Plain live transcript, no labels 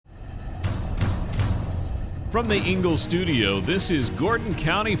From the Ingalls studio, this is Gordon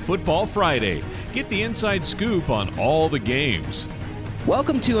County Football Friday. Get the inside scoop on all the games.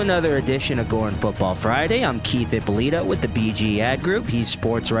 Welcome to another edition of Gordon Football Friday. I'm Keith Ippolito with the BG Ad Group. He's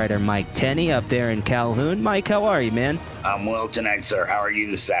sports writer Mike Tenney up there in Calhoun. Mike, how are you, man? I'm well tonight, sir. How are you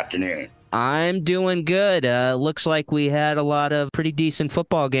this afternoon? I'm doing good. Looks like we had a lot of pretty decent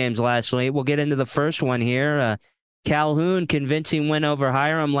football games last week. We'll get into the first one here. Calhoun, convincing win over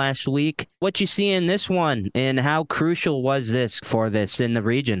Hiram last week. What you see in this one, and how crucial was this for this in the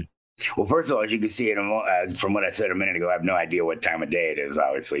region? Well, first of all, as you can see from what I said a minute ago, I have no idea what time of day it is,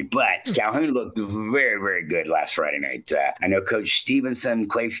 obviously. But Calhoun looked very, very good last Friday night. I know Coach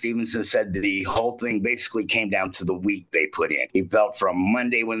Clay Stevenson, said the whole thing basically came down to the week they put in. He felt from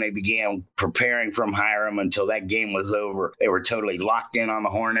Monday when they began preparing from Hiram until that game was over, they were totally locked in on the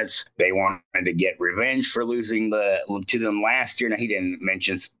Hornets. They wanted to get revenge for losing to them last year. Now, he didn't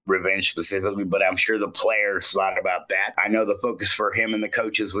mention revenge specifically, but I'm sure the players thought about that. I know the focus for him and the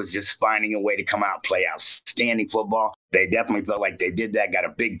coaches was just finding a way to come out and play outstanding football. They definitely felt like they did that, got a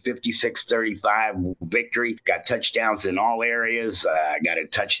big 56-35 victory, got touchdowns in all areas, got a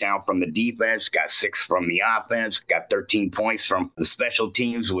touchdown from the defense, got 6 from the offense, got 13 points from the special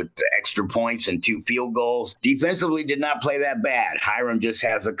teams with the extra points and 2 field goals. Defensively did not play that bad. Hiram just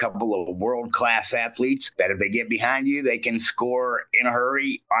has a couple of world-class athletes that if they get behind you, they can score in a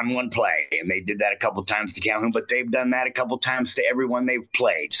hurry on one play. And they did that a couple times to Calhoun, but they've done that a couple times to everyone they've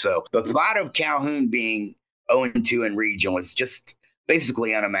played. So the thought of Calhoun being 0-2 in region was just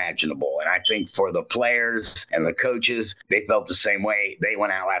basically unimaginable. And I think for the players and the coaches, they felt the same way. They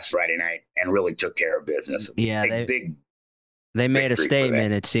went out last Friday night and really took care of business. Yeah, they made a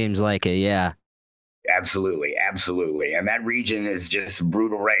statement, it seems like it, yeah. Absolutely, absolutely. And that region is just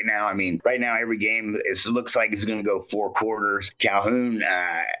brutal right now. I mean, right now, every game, it looks like it's going to go 4 quarters. Calhoun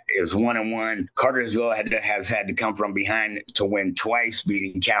is 1-1. Cartersville has had to come from behind to win twice,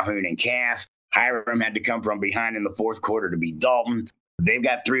 beating Calhoun and Cass. Hiram had to come from behind in the 4th quarter to beat Dalton. They've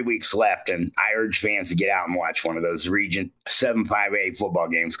got 3 weeks left, and I urge fans to get out and watch one of those Region 7-5A football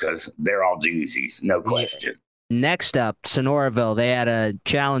games because they're all doozies, no question. Next up, Sonoraville. They had a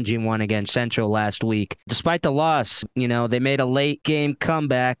challenging one against Central last week. Despite the loss, they made a late-game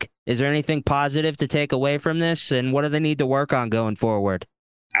comeback. Is there anything positive to take away from this, and what do they need to work on going forward?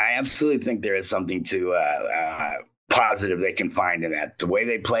 I absolutely think there is something to positive they can find in that. The way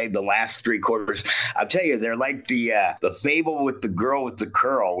they played the last 3 quarters, I'll tell you, they're like the fable with the girl with the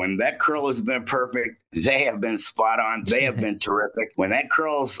curl. When that curl has been perfect, they have been spot on. They have been terrific. When that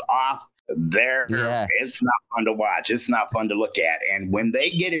curl's off, it's not fun to watch. It's not fun to look at. And when they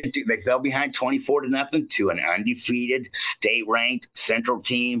they fell behind 24-0 to an undefeated state-ranked Central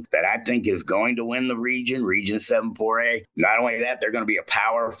team that I think is going to win the Region 7-4A. Not only that, they're going to be a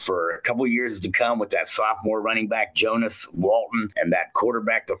power for a couple years to come with that sophomore running back Jonas Walton and that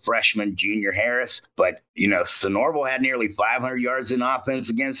quarterback, the freshman Junior Harris. But Sonoraville had nearly 500 yards in offense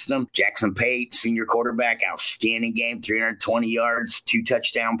against them. Jackson Pate, senior quarterback, outstanding game, 320 yards, 2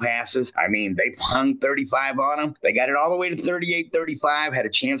 touchdown passes. I mean, they hung 35 on them. They got it all the way to 38-35, had a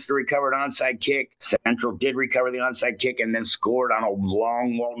chance to recover an onside kick. Central did recover the onside kick and then scored on a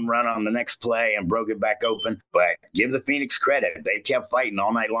long Walton run on the next play and broke it back open. But give the Phoenix credit. They kept fighting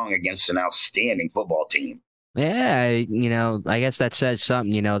all night long against an outstanding football team. Yeah, I guess that says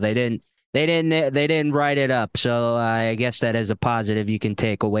something. They didn't write it up. So I guess that is a positive you can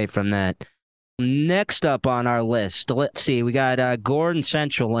take away from that. Next up on our list, let's see. We got Gordon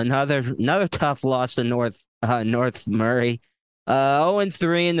Central, another tough loss to North Murray.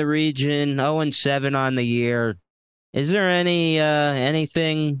 0-3 in the region, 0-7 on the year. Is there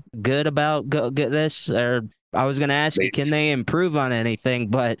anything good about this? Or I was going to ask you, can they improve on anything?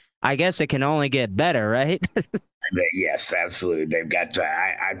 But I guess it can only get better, right? Yes, absolutely. They've got to.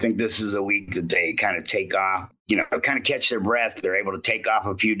 I think this is a week that they kind of take off. Kind of catch their breath. They're able to take off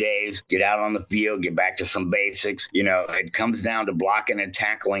a few days, get out on the field, get back to some basics. It comes down to blocking and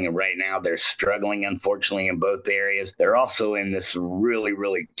tackling. And right now they're struggling, unfortunately, in both areas. They're also in this really,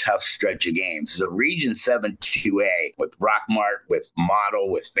 really tough stretch of games. The Region 7-2A with Rockmart, with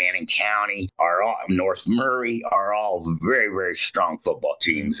Model, with Fannin County, North Murray are all very, very strong football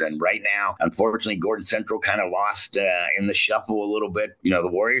teams. And right now, unfortunately, Gordon Central kind of lost in the shuffle a little bit. The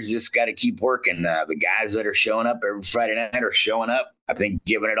Warriors just got to keep working. The guys that are showing up every Friday night are showing up. I think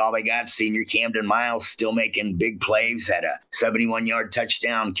giving it all they got. Senior Camden Miles still making big plays, had a 71-yard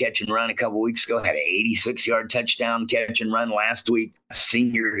touchdown catch and run a couple weeks ago, had an 86-yard touchdown catch and run last week.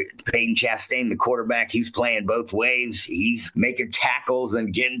 Senior Peyton Chastain, the quarterback, he's playing both ways. He's making tackles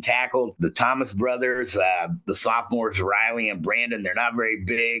and getting tackled. The Thomas brothers, the sophomores, Riley and Brandon, they're not very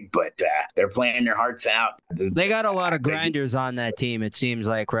big, but they're playing their hearts out. They got a lot of grinders on that team, it seems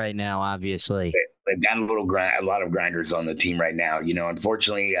like right now, obviously. They've got a lot of grinders on the team right now.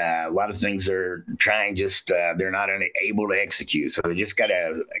 Unfortunately, a lot of things they're trying, they're not able to execute. So they just got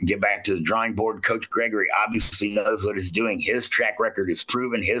to get back to the drawing board. Coach Gregory obviously knows what he's doing. His track record is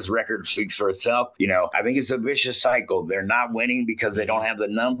proven. His record speaks for itself. I think it's a vicious cycle. They're not winning because they don't have the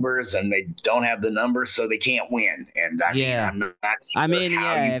numbers, and they don't have the numbers, so they can't win. And I'm not sure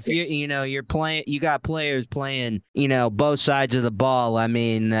if you're playing, you got players playing, both sides of the ball.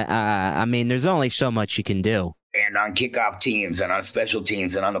 There's only so much you can do. And on kickoff teams and on special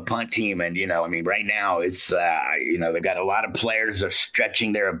teams and on the punt team. And, right now it's, they've got a lot of players that are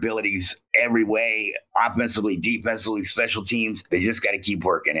stretching their abilities every way, offensively, defensively, special teams. They just got to keep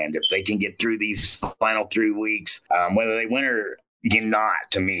working. And if they can get through these final 3 weeks, whether they win or not,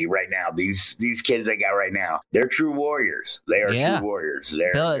 to me right now, these kids they got right now, they're true warriors. They are true warriors.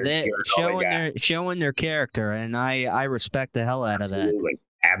 They're showing their character. And I respect the hell out of that.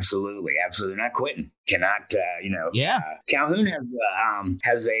 Absolutely. Not quitting. Cannot, Calhoun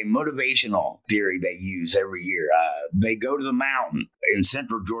has a motivational theory they use every year. They go to the mountain in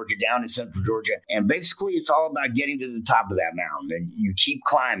central Georgia, down in central Georgia, and basically it's all about getting to the top of that mountain. And you keep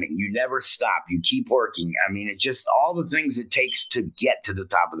climbing. You never stop. You keep working. It's just all the things it takes to get to the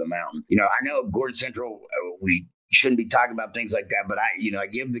top of the mountain. I know Gordon Central, we shouldn't be talking about things like that, but I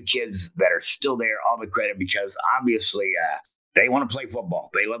give the kids that are still there all the credit because obviously, they want to play football.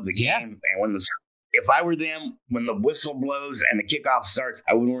 They love the game. And if I were them, when the whistle blows and the kickoff starts,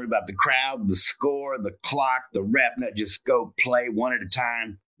 I wouldn't worry about the crowd, the score, the clock, the rep. Just go play one at a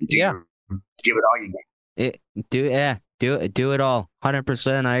time. Give it all you got. Do it all.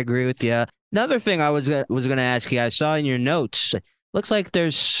 100%. I agree with you. Another thing I was going to ask you, I saw in your notes, looks like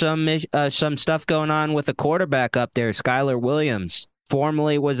there's some stuff going on with a quarterback up there, Skylar Williams.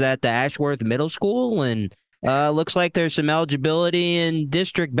 Formerly was at the Ashworth Middle School, and looks like there's some eligibility and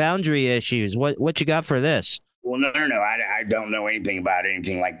district boundary issues. What you got for this? Well, no. I don't know anything about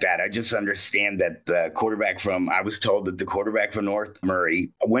anything like that. I just understand that I was told that the quarterback from North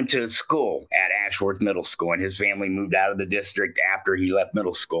Murray went to school at Ashworth Middle School, and his family moved out of the district after he left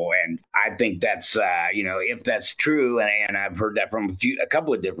middle school. And I think that's, if that's true, and I've heard that from a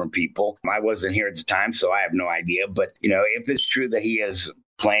couple of different people. I wasn't here at the time, so I have no idea. But, if it's true that he is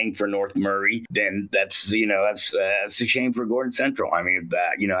playing for North Murray, then that's a shame for Gordon Central. I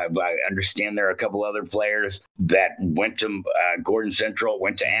understand there are a couple other players that went to Gordon Central,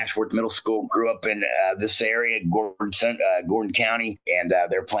 went to Ashworth Middle School, grew up in this area, Gordon County, and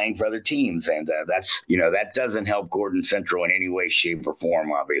they're playing for other teams. And that doesn't help Gordon Central in any way, shape, or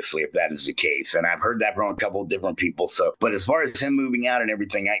form, obviously, if that is the case. And I've heard that from a couple of different people. So, but as far as him moving out and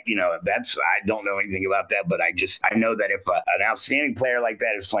everything, I don't know anything about that, but I know that if an outstanding player like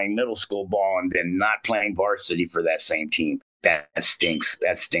that is playing middle school ball and then not playing varsity for that same team, that stinks.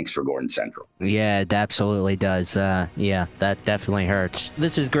 That stinks for Gordon Central. Yeah, it absolutely does. That definitely hurts.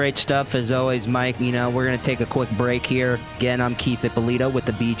 This is great stuff, as always, Mike. We're going to take a quick break here. Again, I'm Keith Ippolito with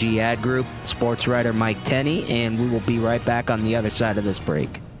the BG Ad Group, sports writer Mike Tenney, and we will be right back on the other side of this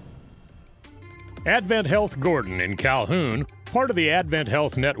break. Advent Health Gordon in Calhoun, part of the Advent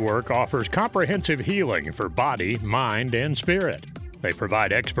Health Network, offers comprehensive healing for body, mind, and spirit. They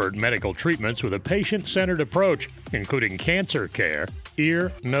provide expert medical treatments with a patient-centered approach, including cancer care,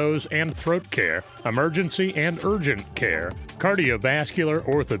 ear, nose, and throat care, emergency and urgent care, cardiovascular,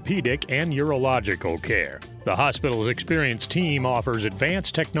 orthopedic, and urological care. The hospital's experienced team offers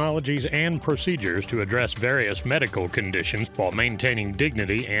advanced technologies and procedures to address various medical conditions while maintaining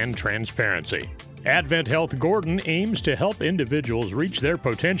dignity and transparency. Advent Health Gordon aims to help individuals reach their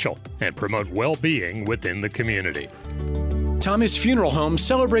potential and promote well-being within the community. Thomas Funeral Home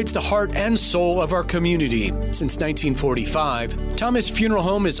celebrates the heart and soul of our community. Since 1945, Thomas Funeral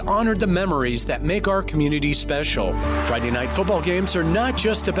Home has honored the memories that make our community special. Friday night football games are not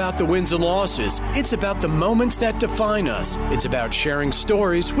just about the wins and losses. It's about the moments that define us. It's about sharing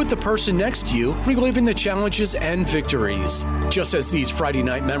stories with the person next to you, reliving the challenges and victories. Just as these Friday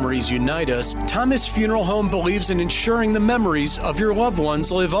night memories unite us, Thomas Funeral Home believes in ensuring the memories of your loved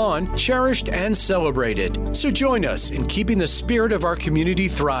ones live on, cherished and celebrated. So join us in keeping the spirit of our community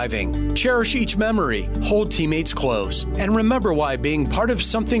thriving. Cherish each memory, hold teammates close, and remember why being part of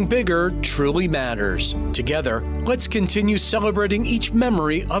something bigger truly matters. Together, let's continue celebrating each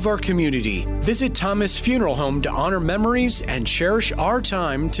memory of our community. Visit Thomas Funeral Home to honor memories and cherish our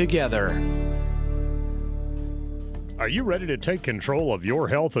time together. Are you ready to take control of your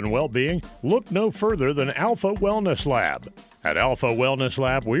health and well-being? Look no further than Alpha Wellness Lab. At Alpha Wellness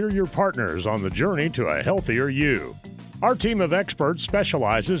Lab, we're your partners on the journey to a healthier you. Our team of experts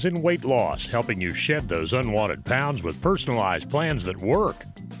specializes in weight loss, helping you shed those unwanted pounds with personalized plans that work.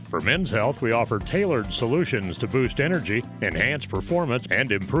 For men's health, we offer tailored solutions to boost energy, enhance performance, and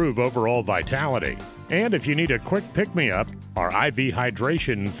improve overall vitality. And if you need a quick pick-me-up, our IV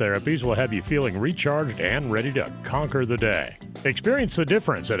hydration therapies will have you feeling recharged and ready to conquer the day. Experience the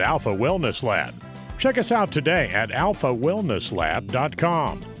difference at Alpha Wellness Lab. Check us out today at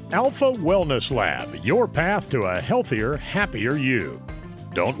alphawellnesslab.com. Alpha Wellness Lab, your path to a healthier, happier you.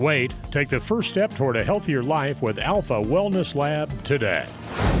 Don't wait. Take the first step toward a healthier life with Alpha Wellness Lab today.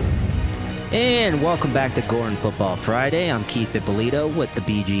 And welcome back to Gordon Football Friday. I'm Keith Ippolito with the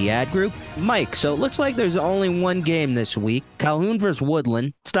BG Ad Group. Mike, so it looks like there's only one game this week. Calhoun versus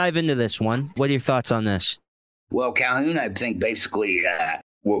Woodland. Let's dive into this one. What are your thoughts on this? Well, Calhoun, I think basically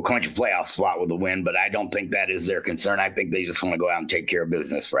will clinch a playoff slot with a win, but I don't think that is their concern. I think they just want to go out and take care of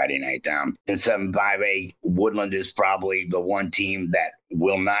business Friday night. In 7-5A, Woodland is probably the one team that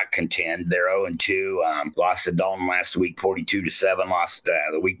will not contend. They're 0-2. Lost to Dalton last week, 42-7. Lost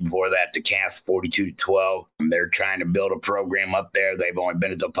the week before that to Cass, 42-12. They're trying to build a program up there. They've only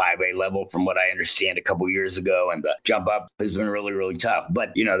been at the 5A level, from what I understand, a couple years ago, and the jump up has been really, really tough.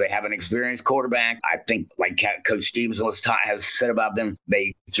 But they have an experienced quarterback. I think, like Coach Stevenson has said about them,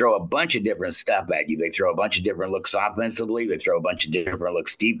 they throw a bunch of different stuff at you. They throw a bunch of different looks offensively. They throw a bunch of different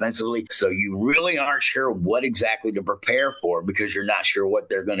looks defensively. So you really aren't sure what exactly to prepare for because you're not sure what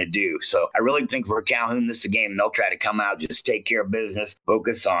they're going to do. So I really think for Calhoun, this is a game they'll try to come out, just take care of business,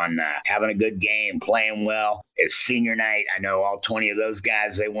 focus on having a good game, playing well. It's senior night. I know all 20 of those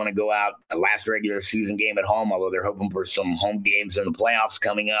guys, they want to go out a last regular season game at home, although they're hoping for some home games in the playoffs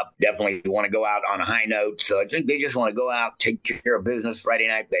coming up. Definitely want to go out on a high note. So I think they just want to go out, take care of business Friday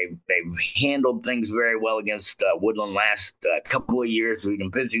night. They've handled things very well against Woodland last couple of years. We've been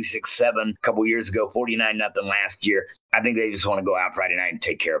 56-7 a couple of years ago, 49-0 last year. I think they just want to go out Friday night and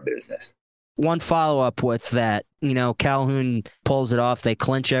take care of business. One follow-up with that, Calhoun pulls it off, they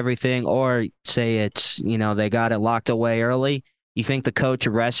clinch everything, or say it's, they got it locked away early. You think the coach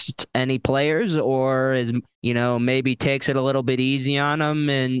arrests any players, or is, maybe takes it a little bit easy on them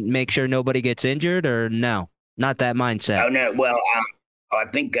and make sure nobody gets injured, or no, not that mindset? Oh, no. Well, I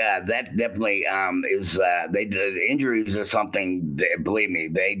think that definitely is. The injuries are something. Believe me,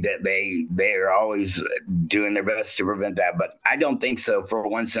 they are always doing their best to prevent that. But I don't think so for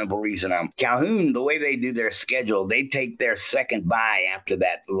one simple reason. Calhoun, the way they do their schedule, they take their second bye after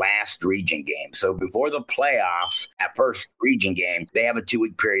that last region game. So before the playoffs, that first region game, they have a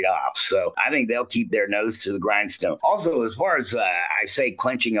 2-week period off. So I think they'll keep their nose to the grindstone. Also, as far as I say,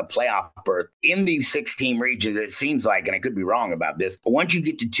 clinching a playoff berth in these 6-team regions, it seems like, and I could be wrong about this, but once you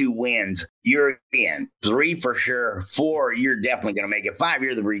get to 2 wins, you're in. 3 for sure. 4, you're definitely going to make it. 5,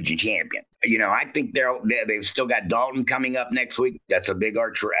 you're the region champion. I think they've still got Dalton coming up next week. That's a big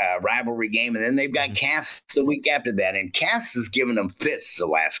arch rivalry game. And then they've got Cass the week after that. And Cass has given them fits the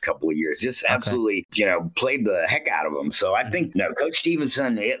last couple of years. Just absolutely, played the heck out of them. So I think, Coach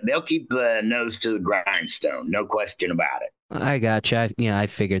Stevenson, they'll keep the nose to the grindstone. No question about it. I gotcha. I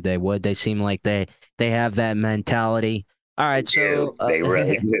figured they would. They seem like they have that mentality. All right, so they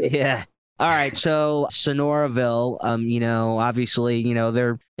really do. Yeah. All right, so Sonoraville, obviously,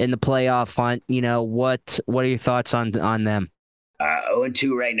 they're in the playoff hunt. What are your thoughts on them?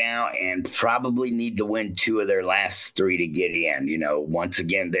 0-2 right now, and probably need to win 2 of their last 3 to get in. Once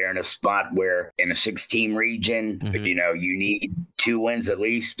again, they're in a spot where in a 6-team region, you need 2 wins at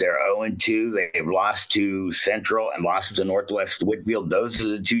least. They're 0-2. They've lost to Central and lost to Northwest Whitfield. Those are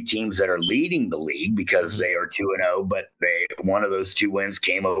the 2 teams that are leading the league because they are 2-0, but one of those 2 wins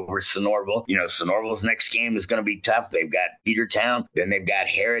came over Sonoraville. Sonoraville's next game is going to be tough. They've got Petertown, then they've got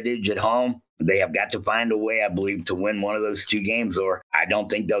Heritage at home. They have got to find a way, I believe, to win one of those 2 games, or I don't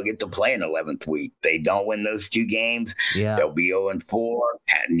think they'll get to play an 11th week. They don't win those 2 games. Yeah. They'll be 0-4,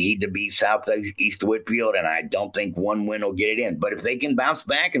 need to beat Southeast Whitfield, and I don't think 1 win will get it in. But if they can bounce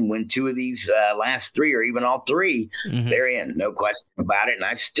back and win 2 of these last 3 or even all 3, they're in. No question about it, and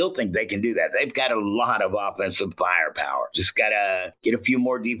I still think they can do that. They've got a lot of offensive firepower. Just got to get a few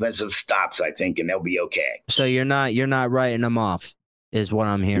more defensive stops, I think, and they'll be okay. So you're not writing them off? is what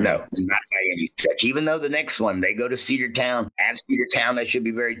I'm hearing. No, not by any stretch. Even though the next one, they go to Cedartown. At Cedartown, that should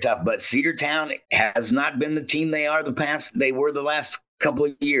be very tough. But Cedartown has not been the team they were the last couple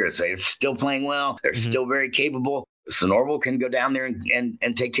of years. They're still playing well. They're still very capable. Sonoraville can go down there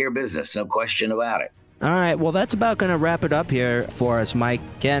and take care of business. No question about it. All right, well, that's about going to wrap it up here for us, Mike.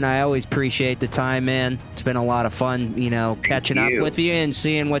 Again, I always appreciate the time, man. It's been a lot of fun, catching up with you and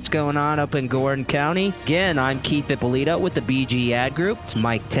seeing what's going on up in Gordon County. Again, I'm Keith Ippolito with the BG Ad Group. It's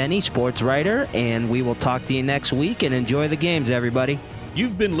Mike Tenney, sports writer, and we will talk to you next week, and enjoy the games, everybody.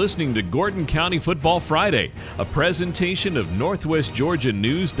 You've been listening to Gordon County Football Friday, a presentation of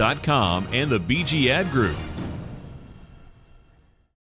NorthwestGeorgiaNews.com and the BG Ad Group.